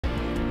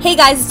Hey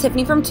guys, it's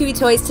Tiffany from Tubey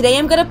Toys. Today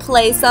I'm going to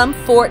play some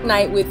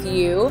Fortnite with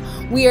you.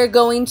 We are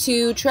going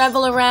to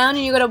travel around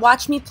and you're going to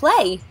watch me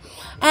play.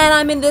 And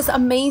I'm in this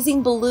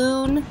amazing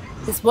balloon,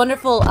 this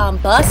wonderful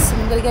bus,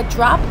 and I'm going to get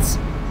dropped.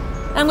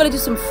 I'm going to do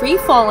some free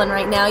falling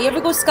right now. You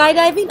ever go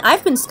skydiving?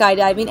 I've been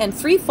skydiving, and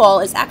free fall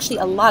is actually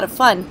a lot of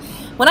fun.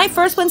 When I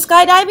first went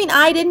skydiving,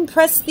 I didn't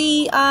press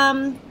the,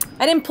 I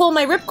didn't pull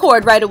my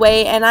ripcord right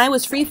away, and I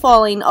was free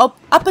falling up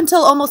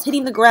until almost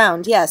hitting the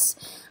ground, yes.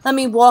 Let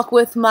me walk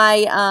with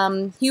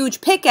my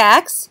huge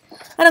pickaxe,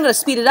 and I'm going to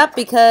speed it up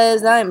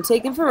because I'm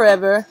taking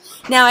forever.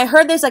 Now, I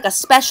heard there's like a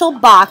special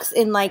box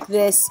in like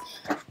this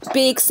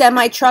big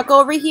semi-truck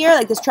over here,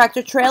 like this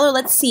tractor trailer.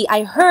 Let's see.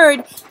 I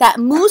heard that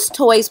Moose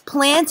Toys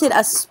planted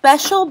a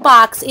special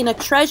box in a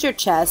treasure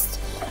chest,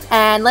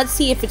 and let's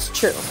see if it's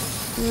true.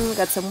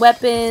 Got some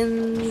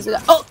weapons.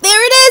 Oh,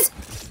 there it is!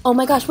 Oh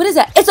my gosh, what is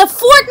that? It's a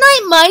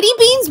Fortnite Mighty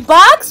Beanz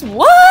box?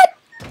 What?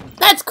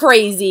 That's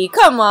crazy.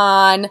 Come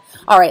on.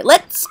 All right,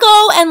 let's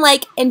go and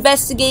like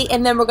investigate,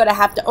 and then we're going to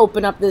have to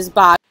open up this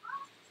box.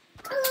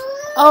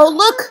 Oh,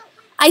 look.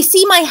 I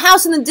see my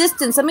house in the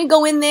distance. Let me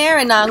go in there,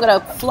 and I'm going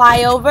to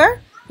fly over.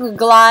 I'm going to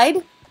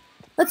glide.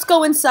 Let's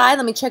go inside.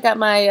 Let me check out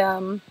my,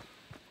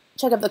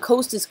 check if the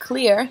coast is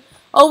clear.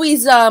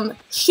 Always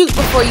shoot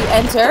before you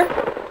enter.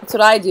 That's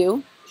what I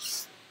do.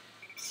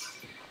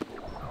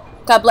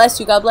 God bless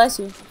you. God bless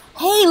you.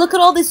 Hey, look at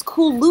all this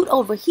cool loot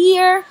over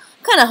here.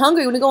 I'm kind of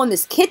hungry. I'm going to go in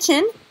this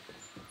kitchen.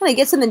 I'm going to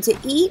get something to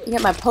eat.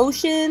 Get my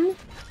potion.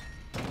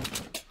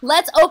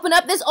 Let's open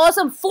up this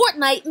awesome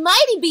Fortnite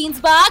Mighty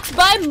Beanz box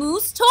by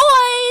Moose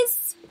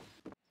Toys.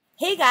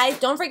 Hey guys,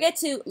 don't forget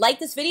to like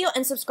this video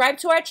and subscribe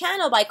to our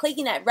channel by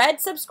clicking that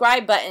red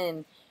subscribe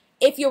button.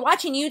 If you're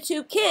watching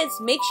YouTube Kids,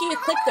 make sure you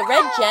click the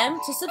red gem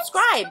to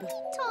subscribe.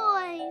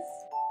 Toys.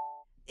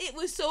 It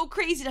was so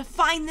crazy to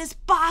find this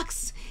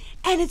box,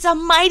 and it's a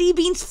Mighty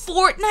Beanz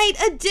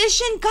Fortnite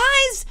edition.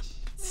 Guys,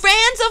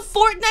 fans of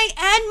Fortnite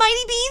and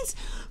Mighty Beanz,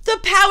 the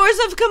powers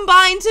have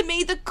combined to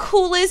make the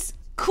coolest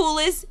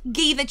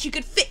game that you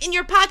could fit in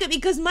your pocket,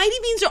 because Mighty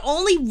Beanz are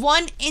only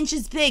 1 inch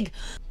big.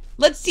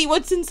 Let's see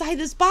what's inside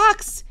this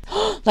box.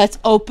 Let's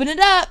open it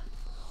up.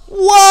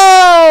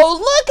 Whoa,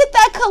 look at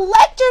that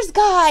collector's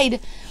guide.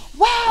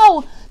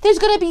 Wow, there's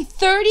going to be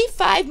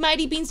 35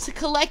 Mighty Beanz to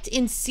collect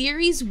in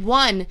Series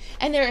 1,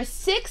 and there are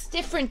 6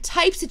 different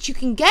types that you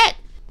can get.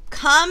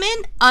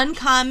 Common,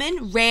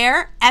 uncommon,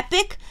 rare,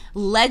 epic,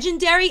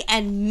 legendary,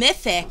 and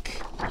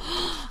mythic.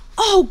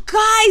 Oh,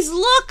 guys,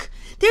 look!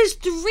 There's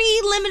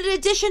 3 limited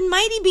edition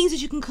Mighty Beanz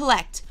that you can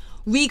collect.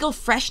 Regal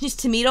Freshness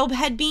Tomato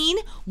Head Bean,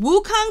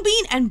 Wukong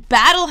Bean, and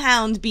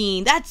Battlehound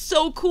Bean. That's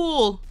so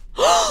cool.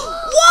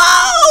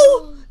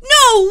 Whoa!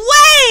 No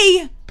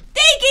way!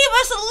 They gave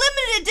us a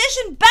limited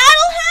edition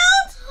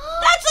Battlehound?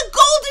 That's a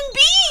golden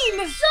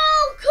bean! So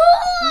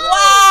cool!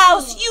 Wow,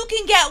 so you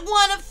can get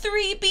 1 of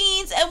 3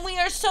 beans, and we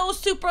are so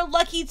super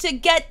lucky to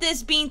get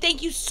this bean.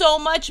 Thank you so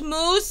much,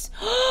 Moose.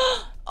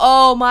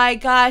 Oh my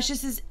gosh,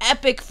 this is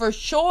epic for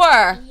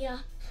sure. Yeah.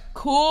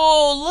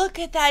 Cool, look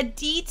at that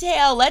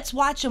detail. Let's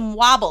watch them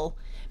wobble,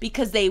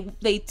 because they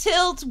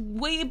tilt,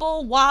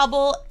 weeble,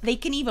 wobble. They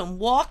can even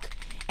walk,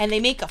 and they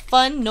make a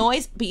fun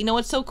noise. But you know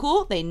what's so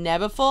cool? They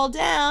never fall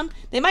down.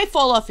 They might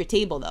fall off your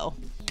table, though.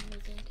 Yeah, they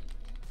did.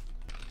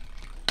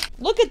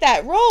 Look at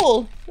that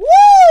roll.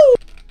 Woo!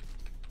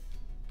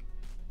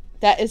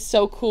 That is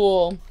so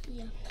cool.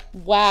 Yeah.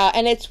 Wow,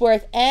 and it's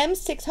worth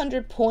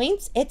 600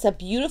 points. It's a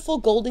beautiful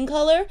golden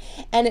color,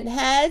 and it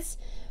has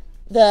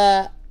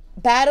the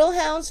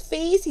Battlehound's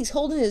face. He's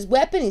holding his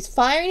weapon. He's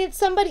firing at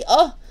somebody.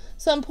 Oh,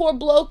 some poor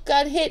bloke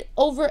got hit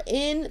over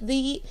in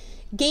the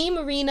game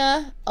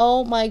arena.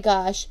 Oh my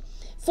gosh.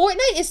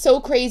 Fortnite is so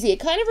crazy. It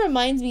kind of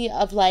reminds me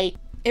of like,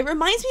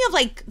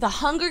 the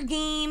Hunger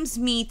Games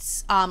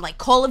meets like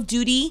Call of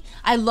Duty.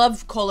 I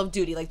love Call of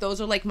Duty. Like, those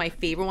are like my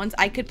favorite ones.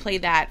 I could play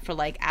that for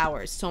like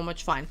hours. So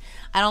much fun.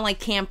 I don't like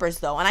campers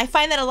though. And I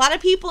find that a lot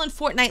of people in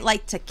Fortnite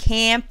like to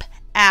camp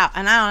out,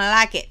 and I don't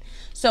like it.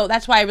 So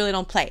that's why I really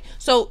don't play.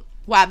 So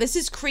wow, this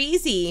is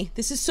crazy.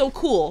 This is so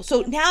cool.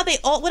 So now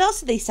what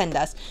else did they send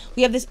us?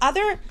 We have this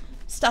other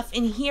stuff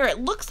in here. It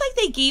looks like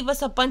they gave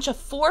us a bunch of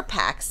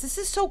 4-packs. This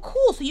is so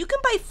cool. So you can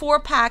buy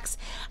 4-packs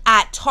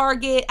at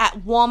Target, at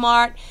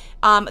Walmart.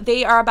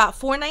 They are about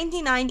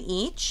 $4.99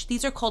 each.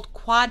 These are called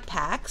quad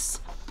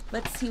packs.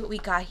 Let's see what we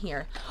got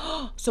here.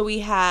 So we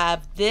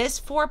have this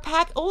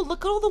 4-pack. Oh,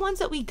 look at all the ones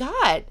that we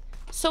got.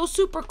 So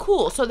super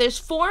cool. So there's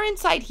 4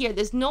 inside here.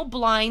 There's no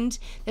blind.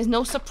 There's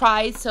no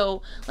surprise.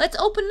 So let's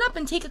open it up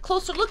and take a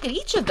closer look at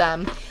each of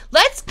them.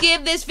 Let's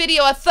give this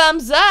video a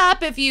thumbs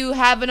up if you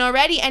haven't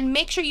already. And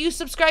make sure you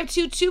subscribe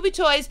to Tubey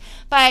Toys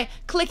by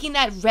clicking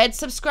that red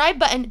subscribe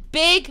button.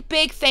 Big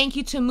thank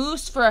you to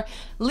Moose for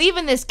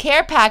leaving this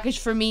care package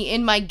for me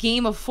in my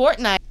game of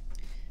Fortnite.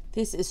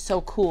 This is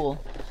so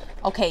cool.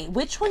 Okay,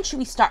 which one should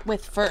we start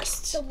with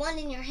first? The one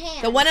in your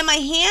hand. The one in my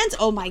hands?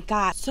 Oh my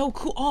god, so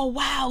cool. Oh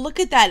wow, look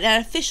at that. That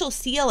official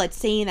seal. It's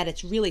saying that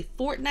it's really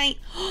Fortnite.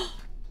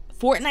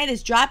 Fortnite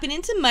is dropping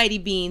into Mighty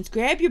Beanz.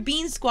 Grab your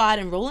Bean Squad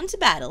and roll into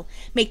battle.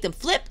 Make them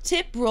flip,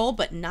 tip, roll,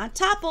 but not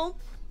topple.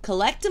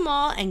 Collect them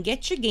all and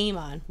get your game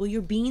on. Will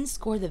your beans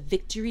score the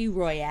victory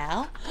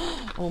royale?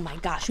 Oh my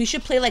gosh, we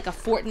should play like a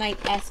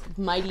Fortnite-esque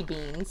Mighty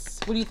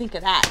Beanz. What do you think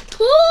of that?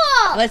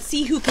 Cool! Let's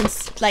see who can,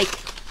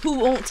 who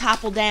won't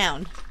topple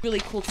down. Really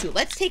cool too.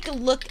 Let's take a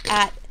look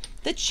at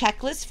the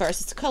checklist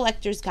first. It's a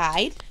collector's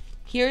guide.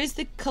 Here is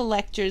the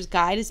collector's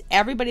guide. Is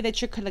everybody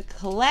that you're going to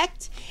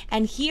collect.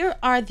 And here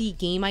are the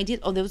game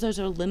ideas. Oh, those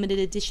are limited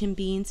edition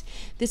beans.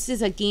 This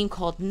is a game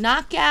called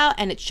Knockout,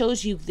 and it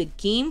shows you the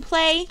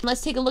gameplay.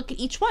 Let's take a look at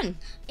each one.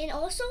 And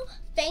also,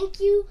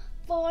 thank you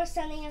for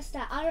sending us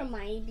that other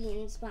Mighty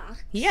Beanz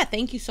box. Yeah,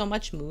 thank you so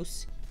much,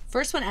 Moose.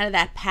 First one out of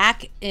that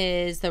pack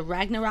is the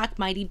Ragnarok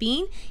Mighty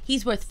Bean.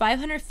 He's worth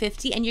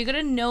 $550, and you're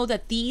going to know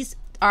that these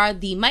are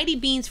the Mighty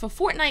Beans for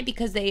Fortnite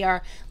because they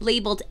are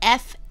labeled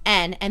FN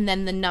and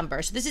then the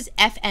number. So this is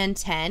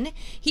FN10.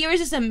 Here is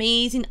this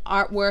amazing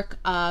artwork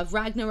of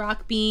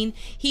Ragnarok Bean.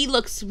 He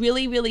looks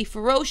really, really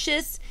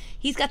ferocious.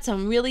 He's got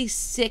some really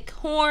sick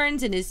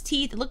horns in his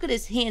teeth. Look at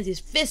his hands. His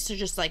fists are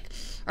just like,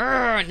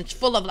 and it's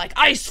full of like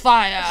ice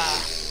fire.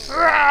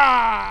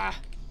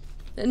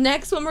 The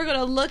next one we're going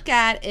to look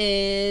at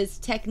is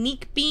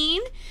Technique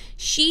Bean.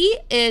 She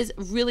is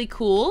really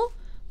cool.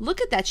 Look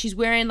at that. She's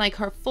wearing like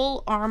her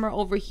full armor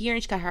over here,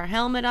 and she's got her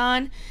helmet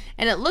on.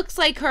 And it looks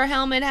like her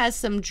helmet has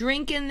some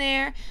drink in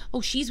there.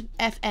 Oh, she's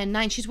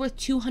FN9. She's worth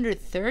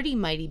 230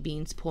 Mighty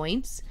Beanz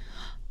points.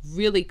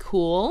 Really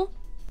cool.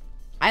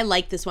 I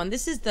like this one.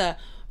 This is the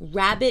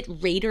Rabbit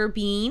Raider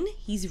Bean.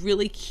 He's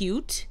really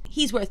cute.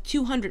 He's worth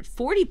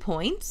 240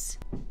 points.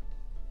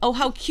 Oh,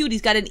 how cute.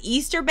 He's got an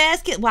Easter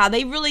basket. Wow,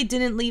 they really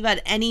didn't leave out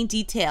any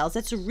details.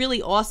 That's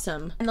really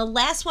awesome. And the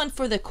last one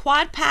for the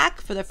quad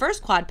pack, for the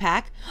first quad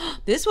pack,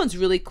 this one's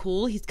really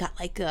cool. He's got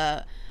like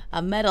a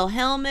metal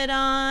helmet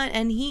on,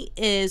 and he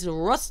is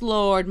Rust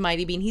Lord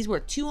Mighty Bean. He's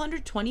worth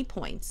 220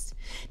 points.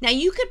 Now,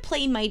 you could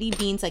play Mighty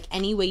Beanz like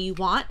any way you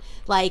want.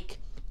 Like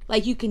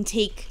you can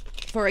take,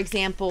 for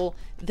example,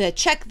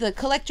 check the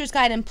collector's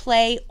guide and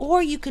play,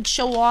 or you could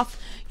show off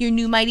your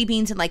new Mighty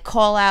Beanz and like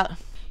call out.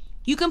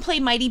 You can play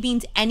Mighty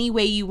Beanz any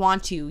way you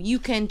want to. You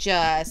can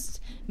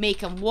just make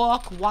them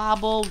walk,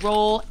 wobble,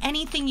 roll,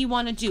 anything you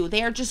want to do.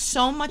 They are just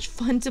so much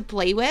fun to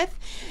play with.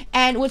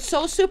 And what's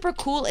so super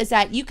cool is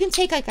that you can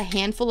take like a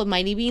handful of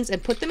Mighty Beanz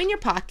and put them in your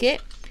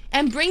pocket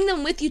and bring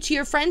them with you to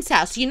your friend's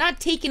house. So you're not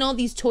taking all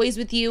these toys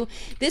with you.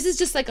 This is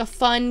just like a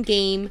fun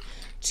game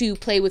to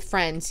play with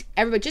friends.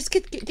 Everybody, just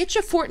get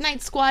your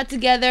Fortnite squad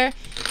together,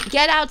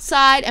 get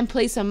outside and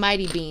play some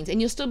Mighty Beanz, and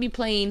you'll still be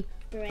playing.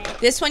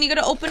 This one you're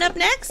gonna open up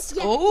next?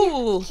 Yeah,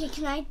 oh. Yeah.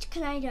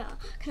 Okay,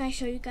 can I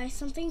show you guys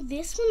something?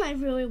 This one I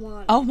really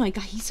want. Oh my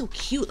god, he's so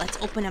cute. Let's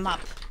open him up.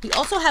 We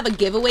also have a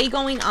giveaway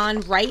going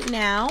on right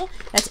now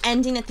that's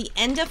ending at the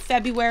end of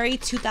February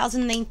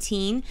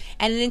 2019,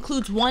 and it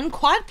includes one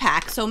quad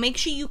pack. So make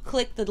sure you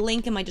click the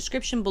link in my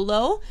description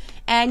below,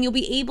 and you'll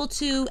be able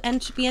to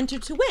be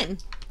entered to win.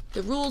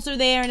 The rules are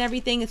there and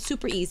everything. It's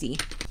super easy.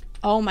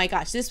 Oh my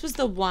gosh, this was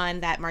the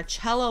one that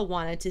Marcello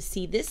wanted to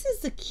see. This is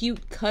the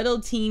cute cuddle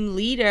team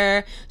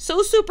leader.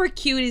 So super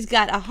cute. He's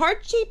got a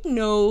heart-shaped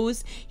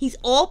nose. He's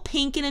all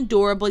pink and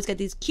adorable. He's got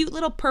these cute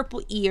little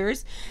purple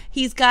ears.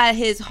 He's got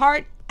his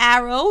heart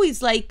arrow.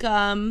 He's like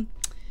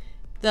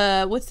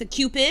what's the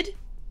Cupid?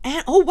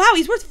 And oh wow,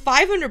 he's worth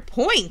 500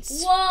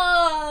 points.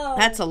 Whoa!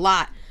 That's a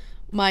lot.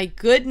 My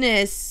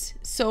goodness.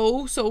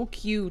 So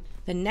cute.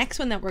 The next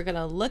one that we're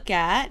gonna look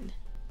at,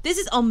 this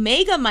is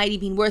Omega Mighty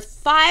Bean, worth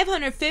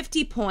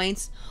 550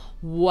 points.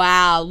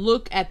 Wow,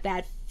 look at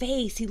that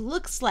face. He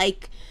looks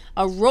like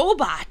a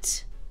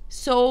robot.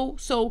 So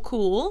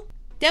cool.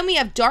 Then we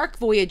have Dark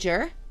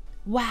Voyager.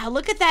 Wow,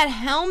 look at that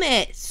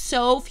helmet.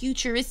 So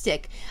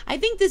futuristic. I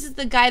think this is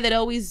the guy that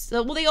always,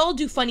 well, they all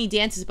do funny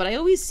dances, but I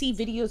always see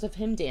videos of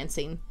him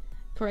dancing.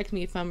 Correct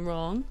me if I'm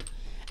wrong.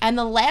 And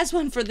the last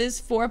one for this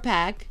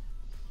 4-pack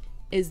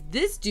is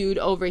this dude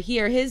over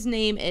here. His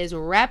name is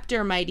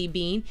Raptor Mighty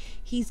Bean.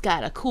 He's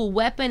got a cool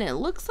weapon. It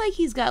looks like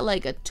he's got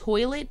like a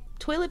toilet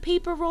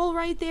paper roll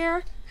right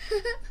there.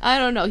 I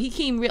don't know. He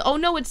came real. Oh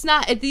no, it's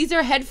not. These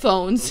are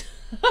headphones.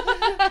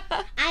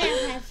 I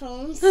have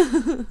headphones.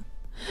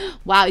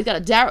 Wow, he's got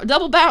a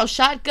double barrel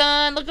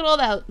shotgun. Look at all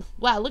that.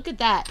 Wow, look at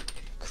that.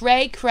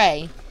 Cray.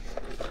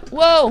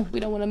 Whoa, we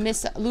don't want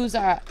to lose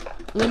our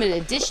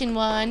limited edition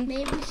one.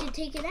 Maybe we should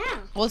take it out.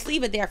 Well, let's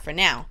leave it there for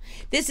now.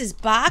 This is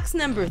box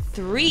number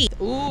 3.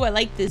 Ooh, I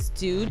like this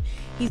dude.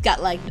 He's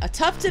got like a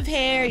tuft of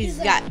hair. He's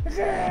got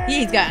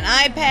an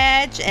eye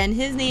patch, and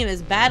his name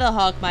is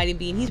Battlehawk Mighty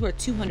Bean. He's worth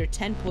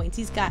 210 points.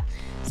 He's got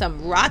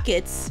some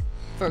rockets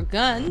for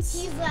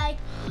guns. He's like,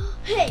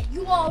 hey,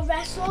 you all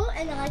wrestle,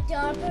 and like the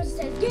other person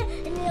says, yeah,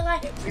 and you're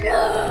like,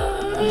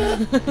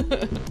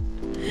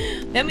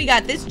 Then we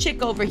got this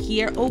chick over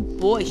here. Oh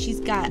boy, she's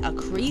got a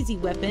crazy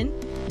weapon.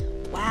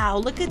 Wow,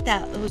 look at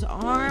that, those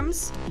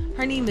arms.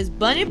 Her name is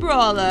Bunny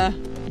Brawler.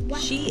 What?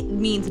 She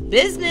means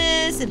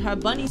business in her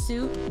bunny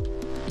suit.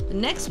 The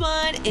next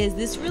one is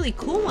this really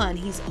cool one.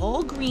 He's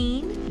all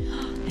green,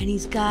 And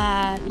he's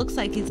got, looks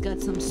like he's got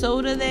some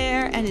soda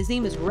there. And his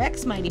name is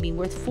Rex Mighty Bean,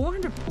 worth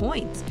 400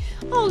 points.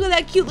 Oh, look at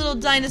that cute little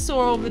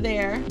dinosaur over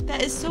there.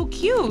 That is so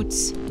cute.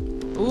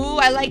 Ooh,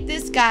 I like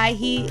this guy.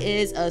 He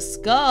is a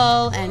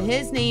skull, and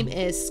his name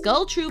is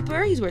Skull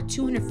Trooper. He's worth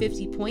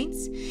 250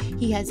 points.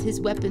 He has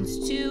his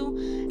weapons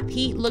too.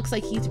 Pete looks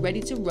like he's ready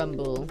to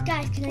rumble.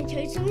 Guys, can I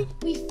tell you something?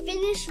 We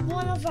finished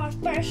one of our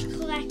first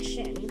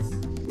collections.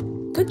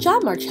 Good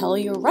job, Marcello.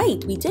 You're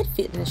right. We did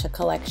finish a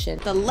collection.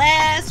 The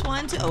last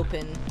one to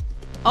open.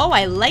 Oh,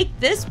 I like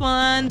this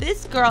one.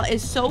 This girl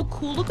is so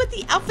cool. Look at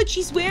the outfit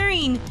she's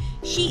wearing.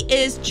 She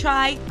is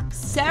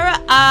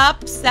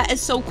Triceratops. That is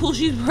so cool.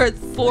 She's worth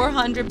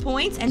 400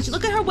 points. And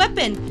look at her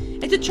weapon.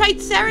 It's a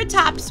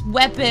Triceratops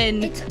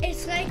weapon.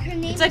 It's like her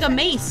name. It's like a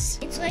mace.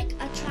 It's like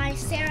a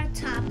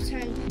Triceratops, her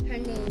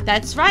name.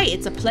 That's right.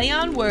 It's a play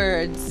on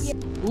words. Yeah.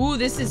 Ooh,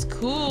 this is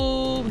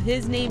cool.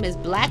 His name is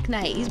Black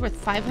Knight. He's worth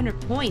 500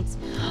 points.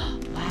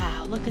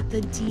 Wow, look at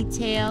the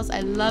details. I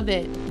love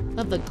it.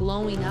 Love the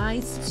glowing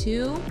eyes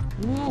too.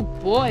 Ooh,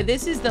 boy,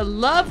 this is the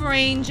Love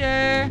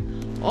Ranger.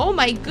 Oh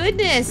my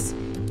goodness.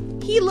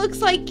 He looks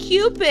like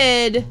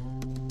Cupid.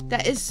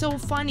 That is so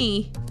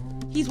funny.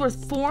 He's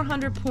worth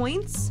 400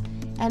 points.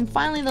 And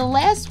finally, the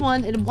last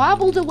one, it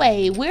wobbled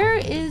away. Where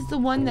is the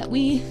one that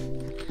we...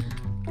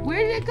 Where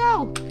did it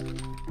go?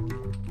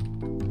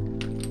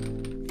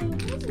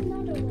 There's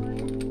another one.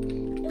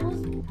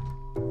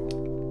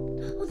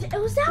 It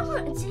was that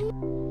one. See?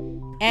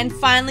 And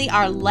finally,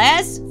 our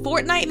last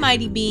Fortnite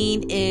Mighty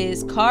Bean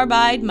is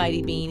Carbide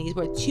Mighty Bean. He's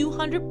worth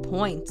 200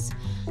 points.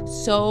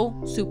 So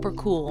super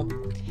cool.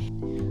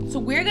 So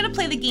we're gonna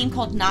play the game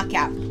called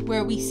Knockout,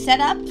 where we set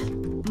up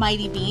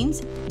Mighty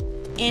Beans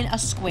in a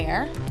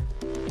square.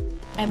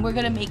 And we're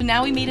gonna make,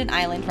 now we made an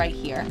island right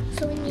here.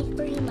 So we need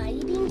 3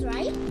 Mighty Beans,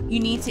 right? You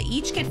need to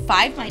each get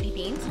 5 Mighty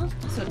Beans.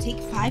 So take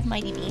 5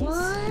 Mighty Beans.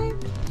 1,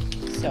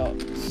 So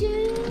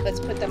 2, let's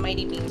put the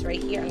Mighty Beans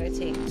right here. I'm gonna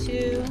take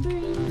 2.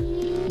 3.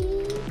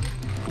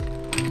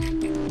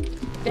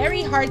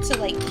 Very hard to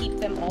like keep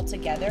them all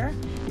together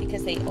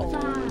because they all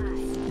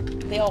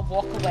 5. They all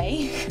walk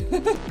away.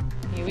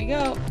 Here we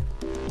go.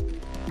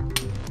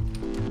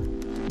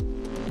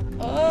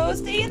 Oh,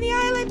 stay in the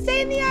island,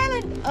 stay in the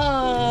island.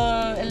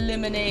 Oh,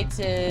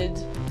 eliminated.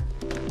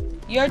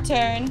 Your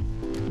turn.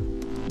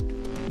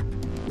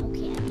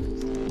 Okay, I'm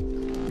using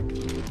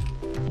it.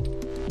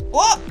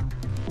 Whoa!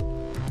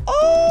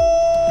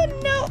 Oh,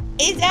 no,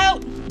 it's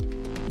out.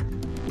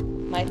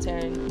 My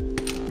turn.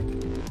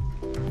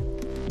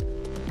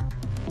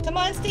 Come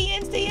on, stay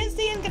in, stay in,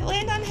 stay in. Gonna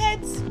land on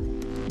heads.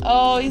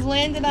 Oh, he's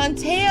landed on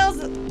tails.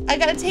 I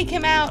gotta take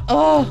him out.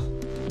 Oh.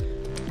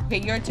 Okay,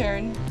 your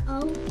turn.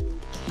 Okay.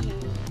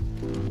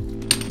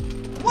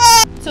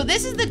 Whoa! So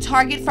this is the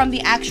target from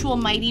the actual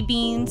Mighty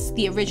Beanz,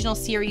 the original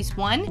series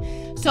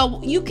 1.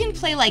 So you can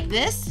play like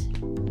this.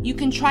 You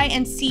can try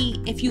and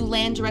see if you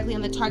land directly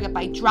on the target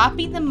by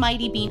dropping the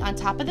Mighty Bean on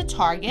top of the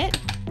target.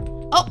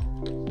 Oh,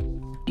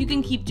 you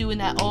can keep doing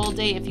that all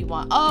day if you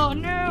want. Oh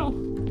no!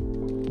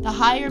 The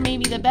higher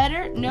maybe the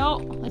better. No,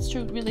 let's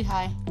try really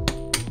high.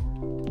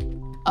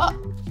 Oh,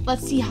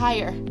 let's see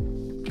higher.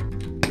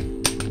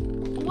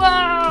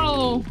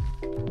 Whoa!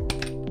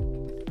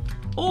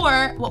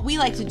 Or what we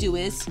like to do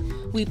is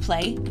we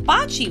play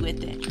bocce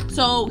with it.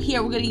 So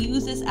here, we're gonna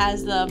use this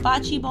as the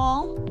bocce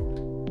ball.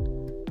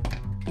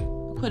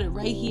 Put it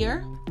right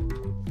here.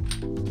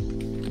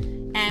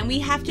 And we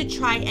have to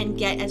try and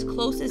get as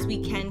close as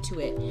we can to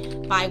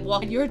it by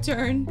walking. Your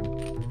turn.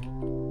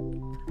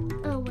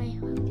 Oh, wait.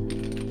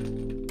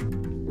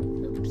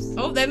 Oops.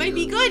 Oh, that might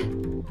be good.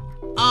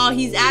 Oh,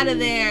 he's out of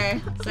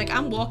there. It's like,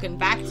 I'm walking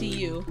back to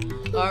you.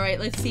 All right,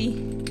 let's see.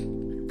 Ooh!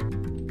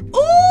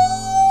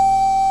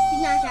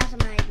 You knocked out the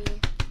Mighty Bean.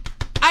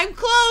 I'm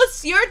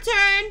close. Your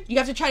turn. You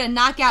have to try to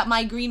knock out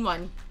my green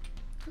one.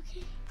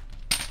 Okay.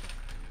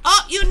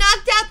 Oh, you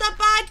knocked out the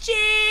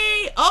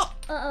bocce. Oh.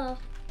 Uh-oh.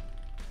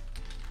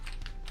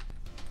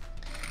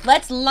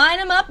 Let's line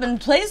them up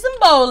and play some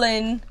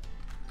bowling.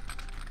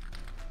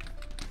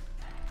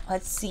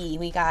 Let's see.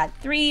 We got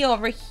 3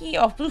 over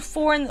here. Oh,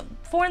 4 in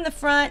the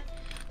front.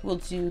 We'll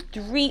do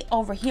 3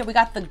 over here. We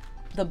got the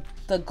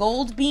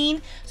gold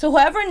bean. So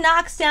whoever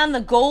knocks down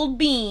the gold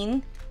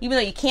bean, even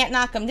though you can't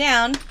knock them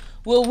down,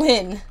 will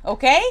win.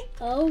 Okay?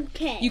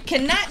 Okay. You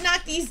cannot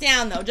knock these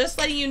down though. Just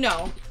letting you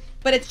know.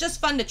 But it's just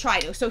fun to try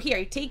to. So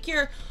here, take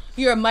your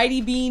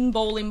Mighty Bean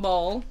bowling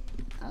ball.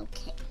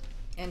 Okay.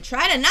 And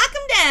try to knock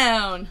them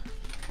down.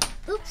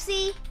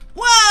 Oopsie.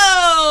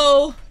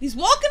 Whoa! He's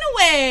walking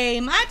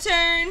away. My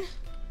turn.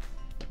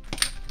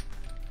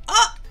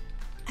 Oh!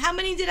 How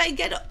many did I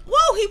get?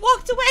 Whoa! He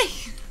walked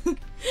away.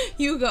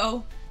 You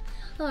go.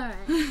 Alright.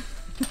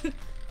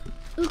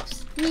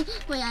 Oops.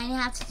 Wait, I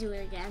have to do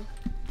it again.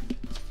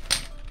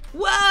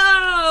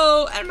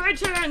 Whoa! And my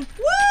turn.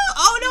 Whoa!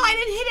 Oh no, I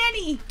didn't hit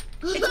any.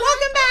 It's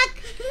walking back.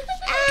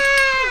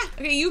 Ah!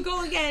 Okay, you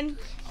go again.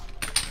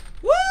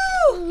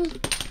 Woo!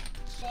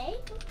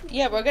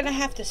 Yeah, we're gonna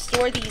have to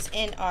store these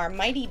in our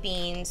Mighty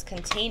Beanz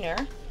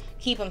container.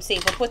 Keep them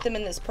safe. We'll put them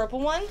in this purple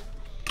one.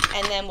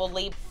 And then we'll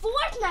label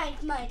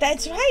Fortnite Mighty Beanz.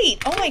 That's right.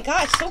 Oh my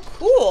gosh, so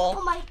cool.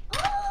 Oh my,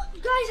 oh,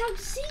 you guys have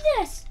to see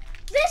this.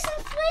 This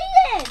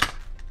inflated.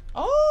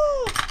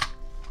 Oh.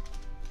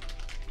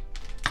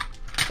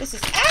 This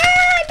is, no!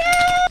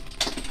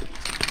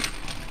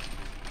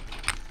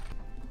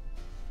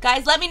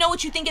 Guys, let me know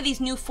what you think of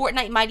these new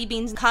Fortnite Mighty Beanz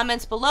in the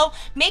comments below.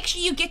 Make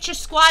sure you get your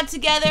squad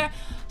together.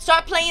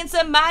 Start playing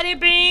some Mighty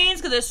Beanz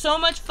because they're so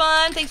much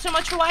fun. Thanks so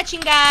much for watching,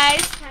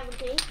 guys. Have a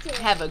great day.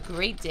 Have a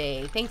great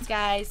day. Thanks,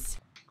 guys.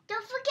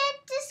 Don't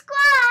forget to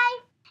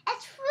subscribe.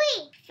 It's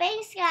free.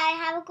 Thanks, guys.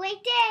 Have a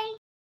great day.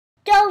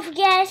 Don't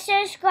forget to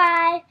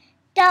subscribe.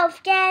 Don't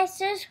forget to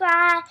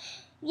subscribe.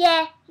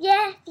 Yeah,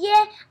 yeah,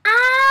 yeah.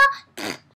 Ah.